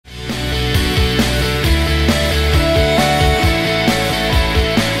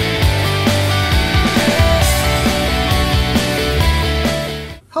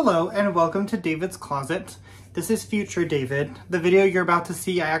welcome to David's Closet. This is future David. The video you're about to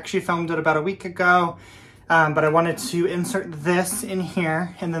see, I actually filmed it about a week ago, but I wanted to insert this in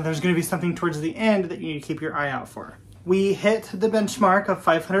here, and then there's gonna be something towards the end that you need to keep your eye out for. We hit the benchmark of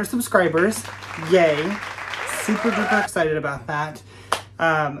 500 subscribers, yay. Super duper excited about that.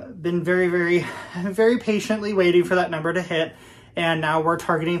 Been very patiently waiting for that number to hit, and now we're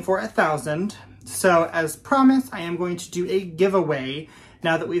targeting for 1,000. So as promised, I am going to do a giveaway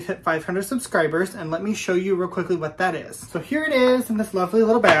now that we've hit 500 subscribers, and let me show you real quickly what that is. So here it is in this lovely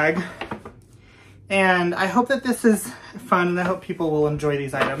little bag, and I hope that this is fun, and I hope people will enjoy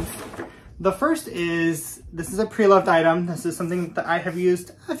these items. The first is, this is a pre-loved item. This is something that I have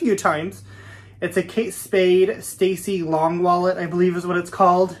used a few times. It's a Kate Spade Stacy long wallet, I believe is what it's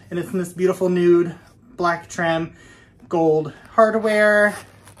called, and it's in this beautiful nude black trim, gold hardware,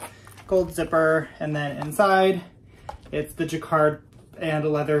 gold zipper, and then inside it's the jacquard and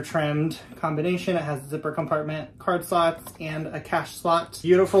leather trimmed combination. It has a zipper compartment, card slots, and a cash slot.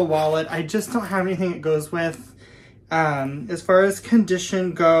 Beautiful wallet. I just don't have anything it goes with. As far as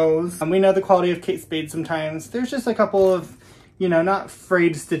condition goes, we know the quality of Kate Spade sometimes. There's just a couple of, you know, not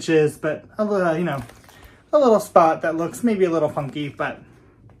frayed stitches, but a little, you know, a little spot that looks maybe a little funky. But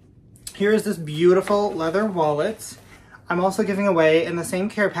here is this beautiful leather wallet. I'm also giving away in the same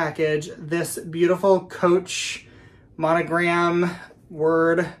care package this beautiful Coach monogram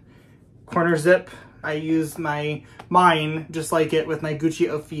word corner zip. I use mine just like it with my Gucci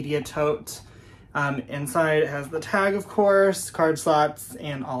Ophidia tote. Inside it has the tag, of course, card slots,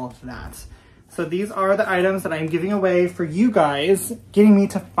 and all of that. So these are the items that I'm giving away for you guys, getting me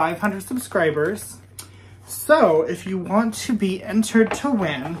to 500 subscribers. So if you want to be entered to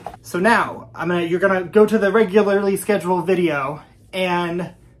win, so now you're gonna go to the regularly scheduled video,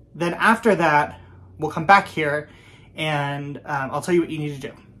 and then after that, we'll come back here and I'll tell you what you need to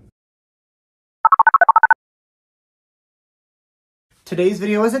do. Today's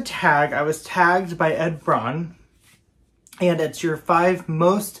video is a tag. I was tagged by Ed Braun, and it's your 5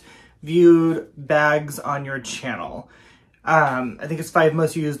 most viewed bags on your channel. I think it's 5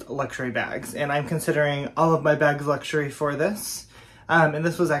 most used luxury bags, and I'm considering all of my bags luxury for this. And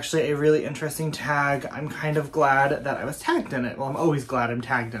this was actually a really interesting tag. I'm kind of glad that I was tagged in it. Well, I'm always glad I'm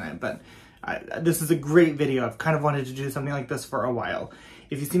tagged in it, but this is a great video. I've kind of wanted to do something like this for a while.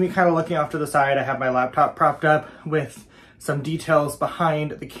 If you see me kind of looking off to the side, I have my laptop propped up with some details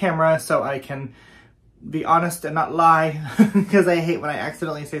behind the camera so I can be honest and not lie, because I hate when I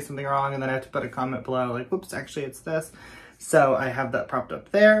accidentally say something wrong and then I have to put a comment below like, whoops, actually it's this. So I have that propped up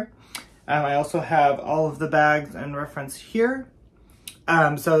there. I also have all of the bags and reference here.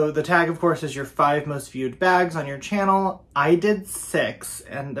 So the tag, of course, is your 5 most viewed bags on your channel. I did 6,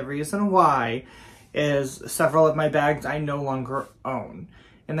 and the reason why is several of my bags I no longer own.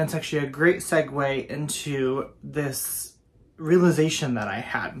 And that's actually a great segue into this realization that I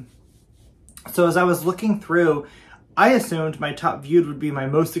had. So as I was looking through, I assumed my top viewed would be my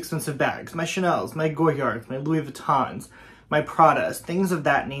most expensive bags, my Chanel's, my Goyards, my Louis Vuittons, my Pradas, things of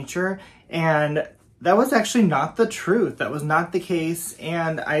that nature. And that was actually not the truth. That was not the case.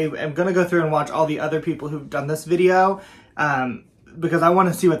 And I am going to go through and watch all the other people who've done this video because I want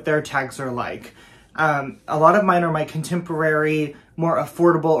to see what their tags are like. A lot of mine are my contemporary, more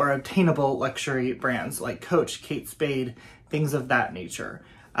affordable or obtainable luxury brands like Coach, Kate Spade, things of that nature.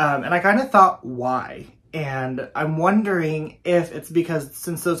 And I kind of thought, why? And I'm wondering if it's because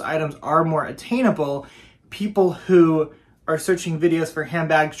since those items are more attainable, people who are searching videos for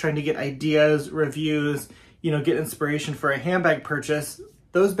handbags, trying to get ideas, reviews, you know, get inspiration for a handbag purchase,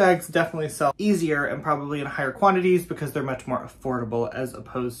 those bags definitely sell easier and probably in higher quantities because they're much more affordable as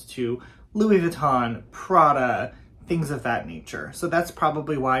opposed to Louis Vuitton, Prada, things of that nature. So that's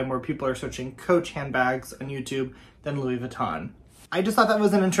probably why more people are searching Coach handbags on YouTube than Louis Vuitton. I just thought that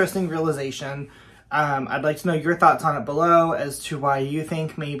was an interesting realization. I'd like to know your thoughts on it below as to why you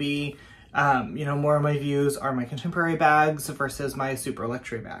think maybe, you know, more of my views are my contemporary bags versus my super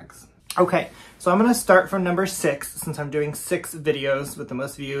luxury bags. Okay, so I'm gonna start from number 6 since I'm doing 6 videos with the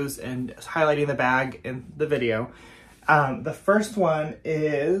most views and highlighting the bag in the video. The first one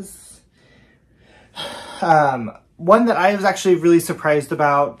is one that I was actually really surprised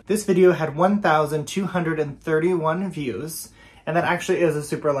about. This video had 1,231 views, and that actually is a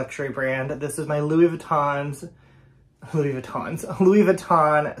super luxury brand. This is my Louis Vuitton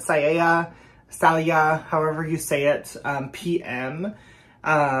Salia, however you say it, PM.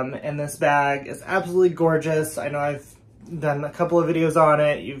 And this bag is absolutely gorgeous. I know I've done a couple of videos on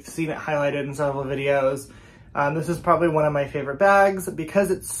it. You've seen it highlighted in several videos. This is probably one of my favorite bags because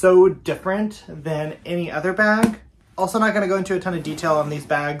it's so different than any other bag. Also not going to go into a ton of detail on these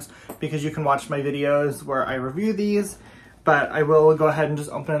bags because you can watch my videos where I review these, but I will go ahead and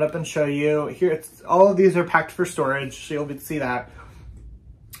just open it up and show you. Here, all of these are packed for storage, so you'll be able to see that.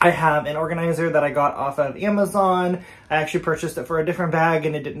 I have an organizer that I got off of Amazon. I actually purchased it for a different bag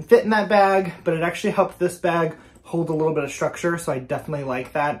and it didn't fit in that bag, but it actually helped this bag hold a little bit of structure, so I definitely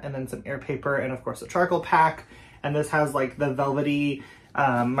like that. And then some air paper and of course a charcoal pack. And this has like the velvety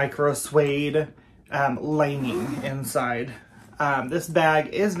micro suede lining inside. This bag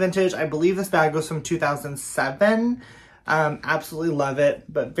is vintage. I believe this bag was from 2007. Absolutely love it,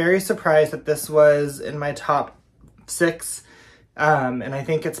 but very surprised that this was in my top 6. And I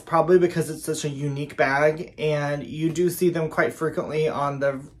think it's probably because it's such a unique bag, and you do see them quite frequently on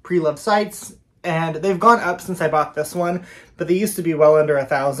the pre-loved sites, and they've gone up since I bought this one, but they used to be well under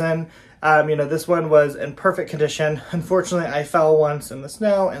 $1,000. You know, this one was in perfect condition. Unfortunately, I fell once in the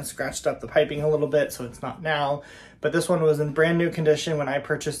snow and scratched up the piping a little bit, so it's not now. But this one was in brand new condition when I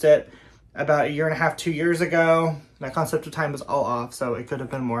purchased it about 1.5 years, 2 years ago. My concept of time was all off, so it could have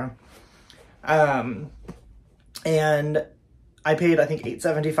been more. And I paid, I think,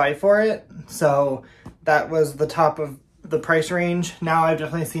 $875 for it. So that was the top of the price range. Now I've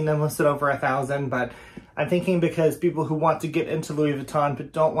definitely seen them listed over $1,000, but I'm thinking because people who want to get into Louis Vuitton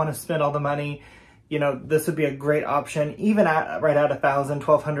but don't want to spend all the money, you know, this would be a great option, even at right at $1,000,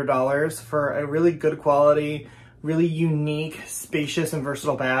 $1,200 for a really good quality, really unique, spacious, and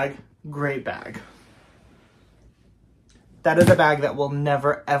versatile bag. Great bag. That is a bag that will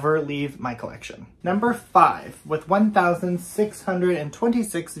never, ever leave my collection. Number 5, with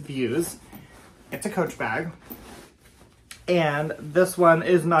 1,626 views, it's a Coach bag. And this one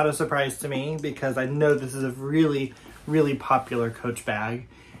is not a surprise to me because I know this is a really, really popular Coach bag.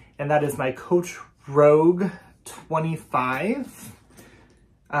 And that is my Coach Rogue 25.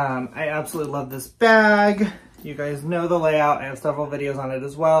 I absolutely love this bag. You guys know the layout. I have several videos on it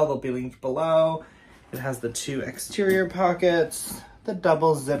as well. They'll be linked below. It has the 2 exterior pockets, the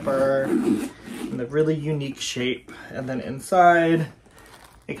double zipper, and the really unique shape. And then inside,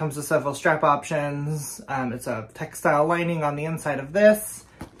 it comes with several strap options. It's a textile lining on the inside of this.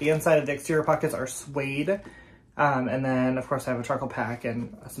 The inside of the exterior pockets are suede. And then, of course, I have a charcoal pack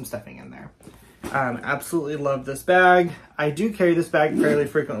and some stuffing in there. Absolutely love this bag. I do carry this bag fairly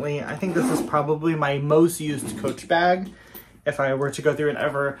frequently. I think this is probably my most used Coach bag. If I were to go through and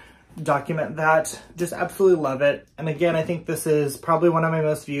ever document that, just absolutely love it. And again, I think this is probably one of my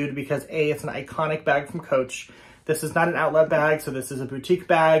most viewed because A, it's an iconic bag from Coach. This is not an outlet bag, so this is a boutique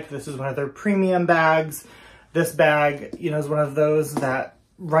bag. This is one of their premium bags. This bag, you know, is one of those that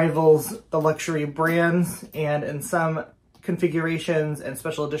rivals the luxury brands, and in some configurations and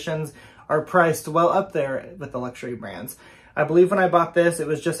special editions are priced well up there with the luxury brands. I believe when I bought this, it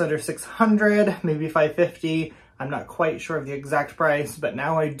was just under $600, maybe $550. I'm not quite sure of the exact price, but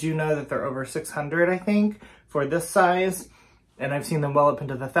now I do know that they're over $600, I think, for this size. And I've seen them well up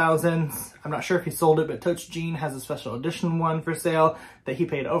into the thousands. I'm not sure if he sold it, but Coach Jean has a special edition one for sale that he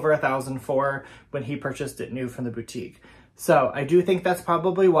paid over $1,000 for when he purchased it new from the boutique. So I do think that's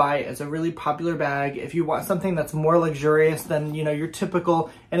probably why it's a really popular bag. If you want something that's more luxurious than, you know, your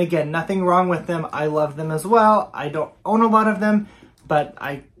typical, and again, nothing wrong with them. I love them as well. I don't own a lot of them, but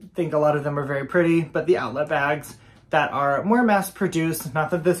I think a lot of them are very pretty. But the outlet bags that are more mass produced,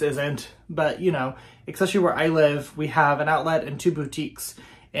 not that this isn't, but you know, especially where I live, we have an outlet and 2 boutiques,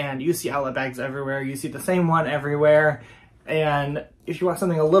 and you see outlet bags everywhere. You see the same one everywhere. And if you want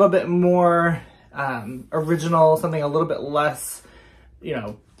something a little bit more original, something a little bit less, you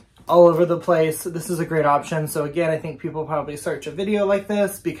know, all over the place, this is a great option. So again, I think people probably search a video like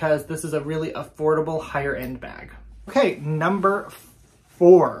this because this is a really affordable higher end bag. Okay, number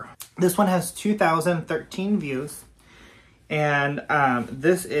 4. This one has 2,013 views. And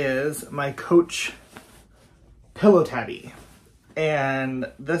this is my Coach Pillow Tabby. And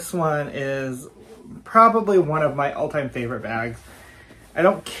this one is probably one of my all-time favorite bags. I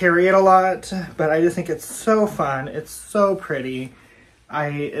don't carry it a lot, but I just think it's so fun. It's so pretty.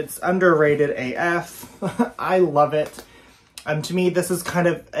 It's underrated AF. I love it. To me, this is kind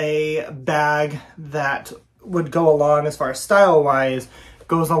of a bag that would go along, as far as style-wise,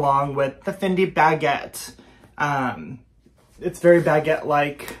 goes along with the Fendi baguette. It's very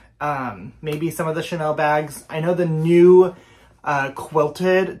baguette-like. Maybe some of the Chanel bags. I know the new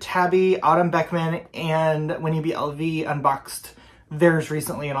quilted tabby, AutumnBeckman and Winnie B. LV unboxed theirs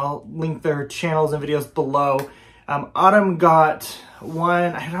recently, and I'll link their channels and videos below. Autumn got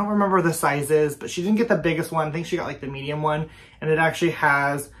one, I don't remember the sizes, but she didn't get the biggest one. I think she got like the medium one, and it actually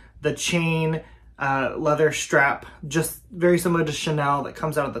has the chain leather strap, just very similar to Chanel, that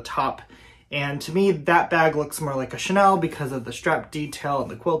comes out of the top. And to me, that bag looks more like a Chanel because of the strap detail and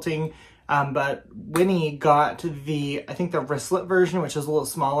the quilting. But Winnie got the, I think the wristlet version, which is a little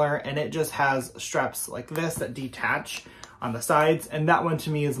smaller, and it just has straps like this that detach on the sides. And that one to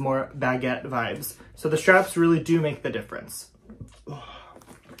me is more baguette vibes. So the straps really do make the difference.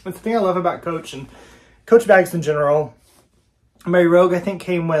 That's the thing I love about Coach and Coach bags in general. My Rogue, I think,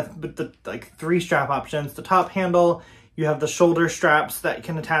 came with the like 3 strap options. The top handle, you have the shoulder straps that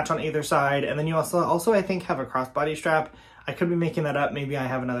can attach on either side, and then you also I think have a crossbody strap. I could be making that up. Maybe I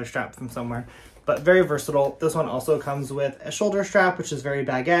have another strap from somewhere, but very versatile. This one also comes with a shoulder strap, which is very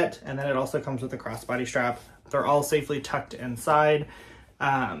baguette, and then it also comes with a crossbody strap. They're all safely tucked inside.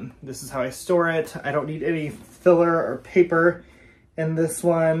 This is how I store it. I don't need any filler or paper in this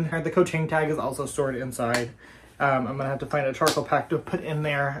one. The Coach hang tag is also stored inside. I'm gonna have to find a charcoal pack to put in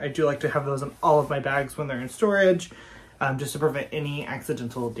there. I do like to have those in all of my bags when they're in storage, just to prevent any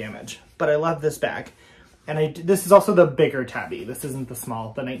accidental damage. But I love this bag. And this is also the bigger tabby. This isn't the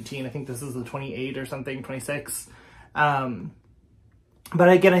small, the 19. I think this is the 28 or something, 26. But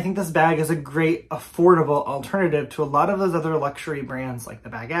again, I think this bag is a great affordable alternative to a lot of those other luxury brands like the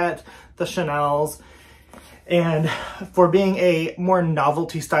Baguette, the Chanel's. And for being a more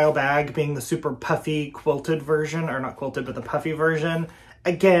novelty style bag, being the super puffy quilted version, or not quilted, but the puffy version,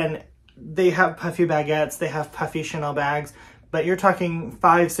 again, they have puffy baguettes, they have puffy Chanel bags, but you're talking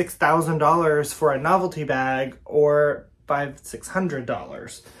 $5,000, $6,000 for a novelty bag, or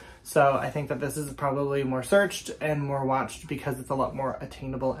 $500-$600. So I think that this is probably more searched and more watched because it's a lot more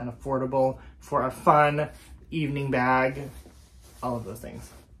attainable and affordable for a fun evening bag. All of those things.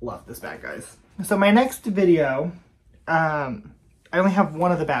 Love this bag, guys. So my next video, I only have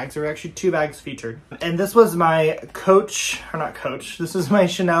one of the bags. There were actually 2 bags featured. And this was my Coach, or not Coach, this is my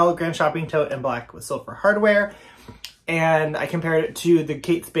Chanel Grand Shopping Tote in black with silver hardware. And I compared it to the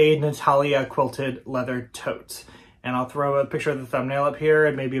Kate Spade Natalia quilted leather tote. And I'll throw a picture of the thumbnail up here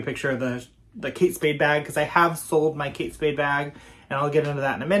and maybe a picture of the Kate Spade bag, because I have sold my Kate Spade bag, and I'll get into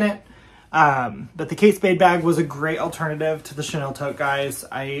that in a minute. But the Kate Spade bag was a great alternative to the Chanel tote, guys.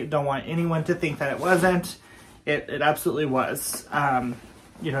 I don't want anyone to think that it wasn't. It absolutely was.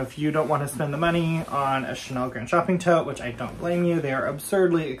 You know, if you don't want to spend the money on a Chanel Grand Shopping Tote, which I don't blame you, they are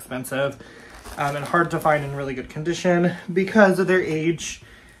absurdly expensive and hard to find in really good condition because of their age.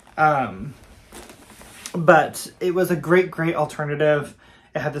 But it was a great alternative.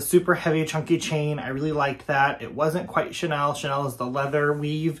 It had the super heavy chunky chain. I really liked that. It wasn't quite Chanel. Chanel is the leather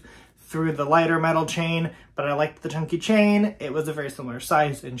weave through the lighter metal chain, but I liked the chunky chain. It was a very similar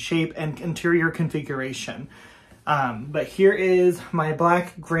size and shape and interior configuration. But here is my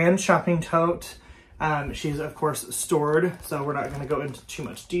black Grand Shopping Tote. She's of course stored, so we're not going to go into too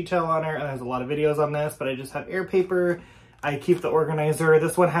much detail on her. And there's a lot of videos on this, but I just have air paper. I keep the organizer.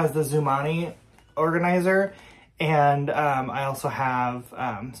 This one has the Zumani organizer, and I also have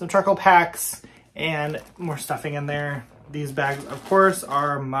some charcoal packs and more stuffing in there. These bags, of course,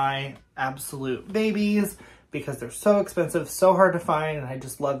 are my absolute babies because they're so expensive, so hard to find, and I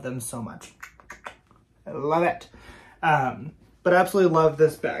just love them so much. I love it. But I absolutely love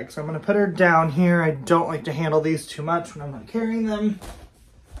this bag. So I'm going to put her down here. I don't like to handle these too much when I'm not carrying them.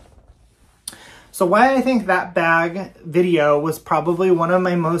 So why I think that bag video was probably one of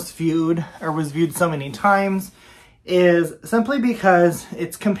my most viewed, or was viewed so many times, is simply because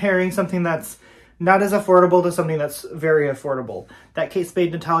it's comparing something that's not as affordable to something that's very affordable. That Kate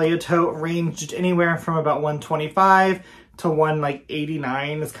Spade Natalia tote ranged anywhere from about $125 to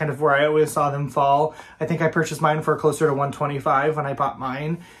 $189 is kind of where I always saw them fall. I think I purchased mine for closer to $125 when I bought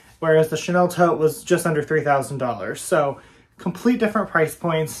mine, whereas the Chanel tote was just under $3,000. So complete different price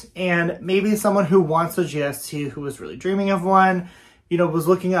points, and maybe someone who wants a GST, who was really dreaming of one, you know, was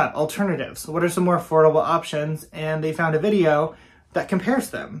looking at alternatives. What are some more affordable options? And they found a video that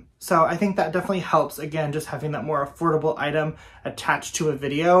compares them. So I think that definitely helps. Again, just having that more affordable item attached to a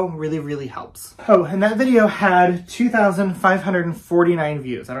video really helps. Oh, and that video had 2,549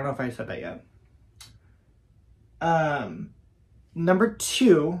 views. I don't know if I said that yet. Number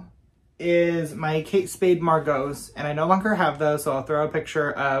 2 is my Kate Spade Margaux, and I no longer have those, so I'll throw a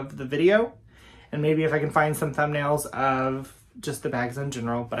picture of the video, and maybe if I can find some thumbnails of just the bags in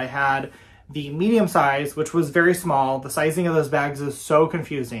general. But I had the medium size, which was very small. The sizing of those bags is so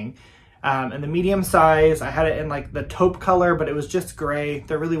confusing. And the medium size, I had it in like the taupe color, but it was just gray.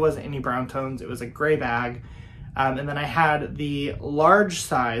 There really wasn't any brown tones. It was a gray bag. And then I had the large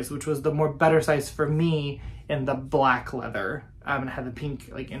size, which was the more better size for me, in the black leather. And it had the pink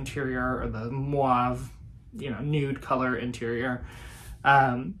like interior, or the mauve, you know, nude color interior.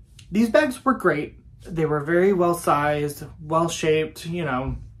 These bags were great. They were very well sized, well shaped, you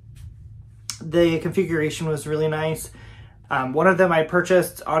know. The configuration was really nice. One of them I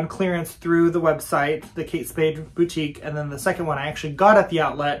purchased on clearance through the website, the Kate Spade Boutique, and then the second one I actually got at the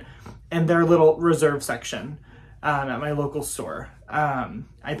outlet in their little reserve section at my local store.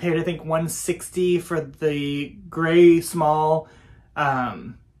 I paid, I think, $160 for the gray small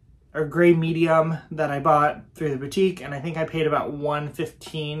or gray medium that I bought through the boutique, and I think I paid about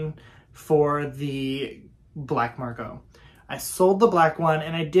 $115 for the black Margot. I sold the black one,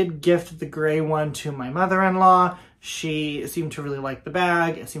 and I did gift the gray one to my mother-in-law. She seemed to really like the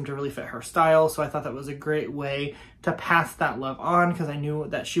bag. It seemed to really fit her style, so I thought that was a great way to pass that love on, because I knew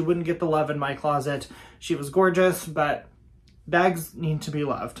that she wouldn't get the love in my closet. She was gorgeous, but bags need to be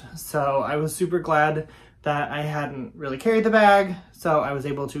loved. So I was super glad that I hadn't really carried the bag, so I was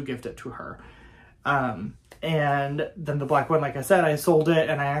able to gift it to her. And then the black one, like I said, I sold it,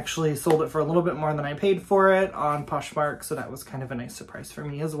 and I actually sold it for a little bit more than I paid for it on Poshmark, so that was kind of a nice surprise for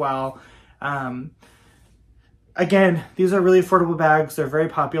me as well. Again, these are really affordable bags. They're very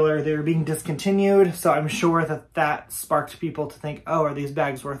popular. They were being discontinued, so I'm sure that that sparked people to think, oh, are these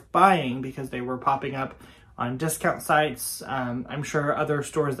bags worth buying? Because they were popping up on discount sites. I'm sure other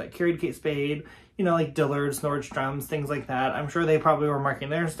stores that carried Kate Spade, you know, like Dillard's, Nordstrom's, things like that, I'm sure they probably were marking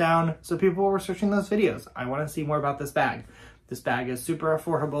theirs down, so people were searching those videos. I want to see more about this bag. This bag is super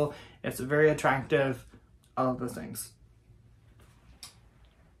affordable. It's very attractive. All of those things.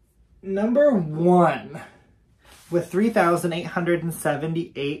 Number 1. With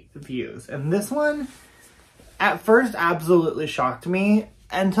 3,878 views. And this one, at first, absolutely shocked me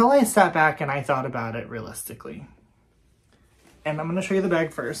until I sat back and I thought about it realistically. And I'm going to show you the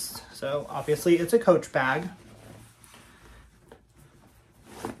bag first. So, obviously, it's a Coach bag.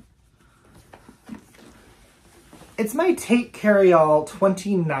 It's my Tate Carryall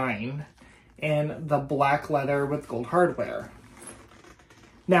 29 in the black leather with gold hardware.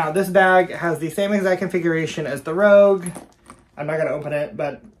 Now, this bag has the same exact configuration as the Rogue. I'm not going to open it,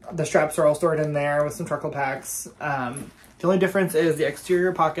 but the straps are all stored in there with some truckle packs. The only difference is the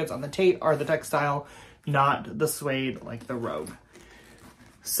exterior pockets on the Tate are the textile, not the suede like the Rogue.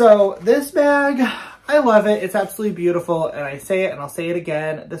 So this bag, I love it. It's absolutely beautiful, and I say it and I'll say it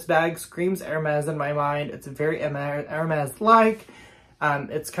again. This bag screams Hermes in my mind. It's very Hermes-like.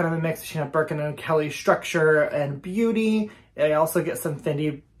 It's kind of a mix between a Birkin and Kelly structure and beauty. I also get some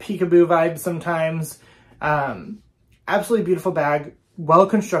Fendi peekaboo vibes sometimes. Absolutely beautiful bag,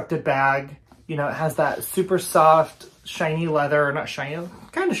 well-constructed bag. You know, it has that super soft, shiny leather, not shiny,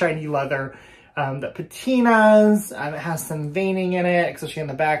 kind of shiny leather that patinas. It has some veining in it, especially in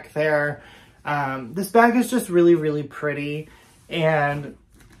the back there. This bag is just really, really pretty. And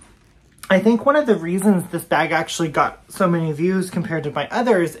I think one of the reasons this bag actually got so many views compared to my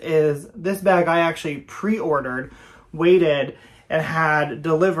others is this bag I actually pre-ordered, waited, and had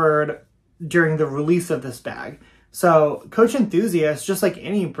delivered during the release of this bag. So Coach enthusiasts, just like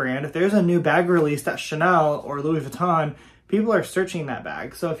any brand, if there's a new bag released at Chanel or Louis Vuitton, people are searching that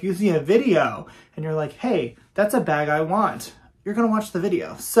bag. So if you see a video and you're like, hey, that's a bag I want, you're gonna watch the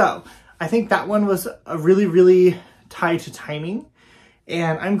video. So I think that one was a really, really tied to timing.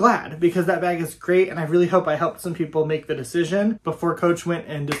 And I'm glad, because that bag is great, and I really hope I helped some people make the decision before Coach went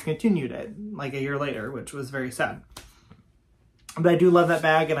and discontinued it like a year later, which was very sad. But I do love that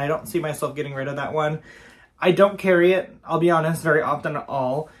bag, and I don't see myself getting rid of that one. I don't carry it, I'll be honest, very often at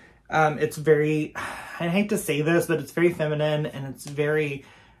all. It's very, I hate to say this, but it's very feminine, and it's very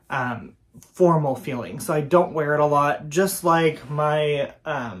formal feeling. So I don't wear it a lot, just like my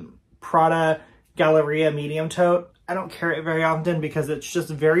Prada Galleria medium tote. I don't carry it very often because it's just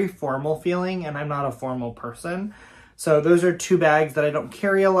very formal feeling, and I'm not a formal person. So those are two bags that I don't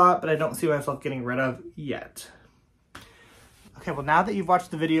carry a lot, but I don't see myself getting rid of yet. Okay, well, now that you've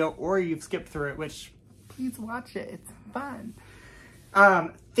watched the video or you've skipped through it, which please watch it, it's fun.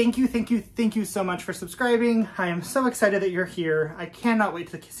 Thank you so much for subscribing. I am so excited that you're here. I cannot wait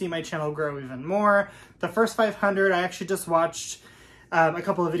to see my channel grow even more. The first 500, I actually just watched a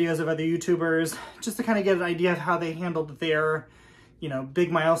couple of videos of other YouTubers just to kind of get an idea of how they handled their, you know,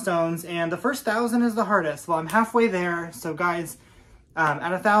 big milestones. And the first 1,000 is the hardest. Well, I'm halfway there. So guys,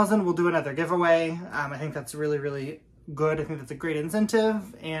 at 1,000, we'll do another giveaway. I think that's really, really good. I think that's a great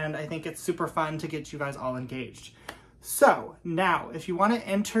incentive, and I think it's super fun to get you guys all engaged. So now, if you want to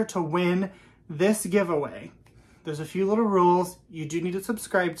enter to win this giveaway, there's a few little rules. You do need to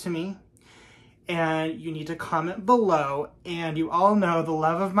subscribe to me, and you need to comment below, and you all know the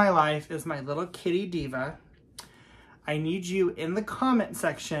love of my life is my little kitty Diva. I need you in the comment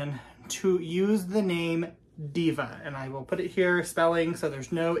section to use the name Diva, and I will put it here, spelling, so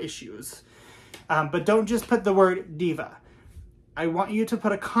there's no issues. But don't just put the word Diva. I want you to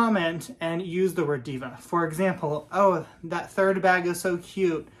put a comment and use the word diva. For example, oh, that third bag is so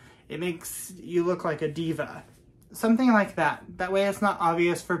cute. It makes you look like a diva. Something like that. That way it's not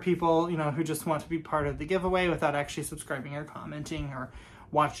obvious for people, you know, who just want to be part of the giveaway without actually subscribing or commenting or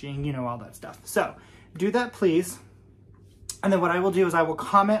watching, you know, all that stuff. So do that, please. And then what I will do is I will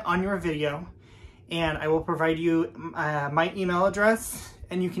comment on your video and I will provide you my email address,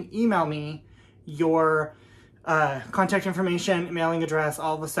 and you can email me your contact information, mailing address,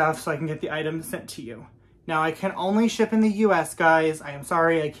 all the stuff, so I can get the items sent to you. Now, I can only ship in the US, guys. I am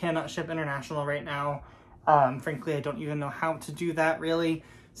sorry, I cannot ship international right now. Frankly, I don't even know how to do that, really.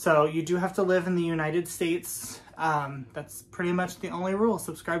 So you do have to live in the United States. That's pretty much the only rule.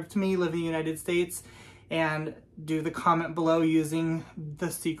 Subscribe to me, live in the United States, and do the comment below using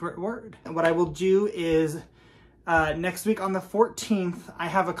the secret word. And what I will do is next week on the 14th, I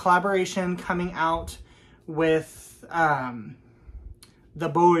have a collaboration coming out with the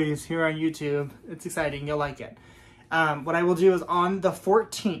boys here on YouTube. It's exciting, you'll like it. What I will do is on the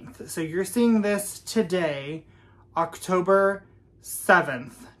 14th, so you're seeing this today, October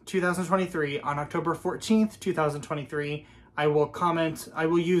 7th, 2023. On October 14th, 2023, I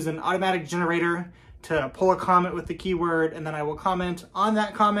will use an automatic generator to pull a comment with the keyword, and then I will comment on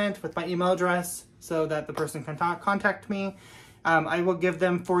that comment with my email address so that the person can contact me. I will give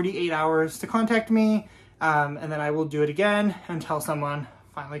them 48 hours to contact me, and then I will do it again until someone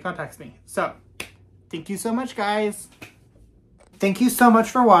finally contacts me. So, thank you so much, guys. Thank you so much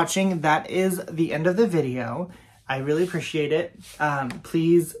for watching. That is the end of the video. I really appreciate it.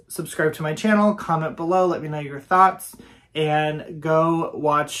 Please subscribe to my channel, comment below, let me know your thoughts, and go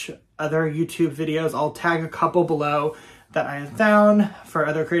watch other YouTube videos. I'll tag a couple below that I have found for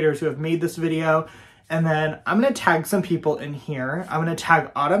other creators who have made this video. And then I'm going to tag some people in here. I'm going to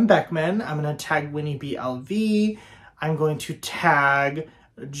tag AutumnBeckman. I'm going to tag Winnie BLV. I'm going to tag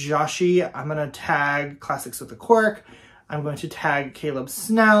Joshi. I'm going to tag Classics with a Quirk. I'm going to tag Caleb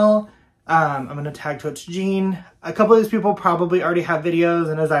Snell. I'm going to tag Twitch Gene. A couple of these people probably already have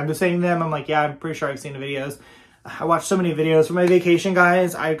videos, and as I'm just saying them, I'm like, yeah, I'm pretty sure I've seen the videos. I watched so many videos for my vacation,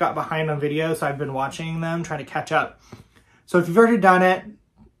 guys. I got behind on videos, so I've been watching them, trying to catch up. So if you've already done it,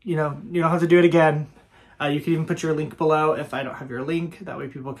 you know, you don't have to do it again. You can even put your link below if I don't have your link. That way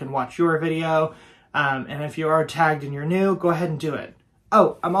people can watch your video. And if you are tagged and you're new, go ahead and do it.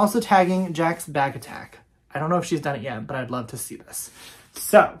 Oh, I'm also tagging Jack's Bag Attack. I don't know if she's done it yet, but I'd love to see this.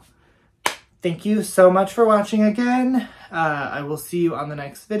 So, thank you so much for watching again. I will see you on the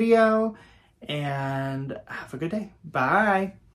next video, and have a good day. Bye.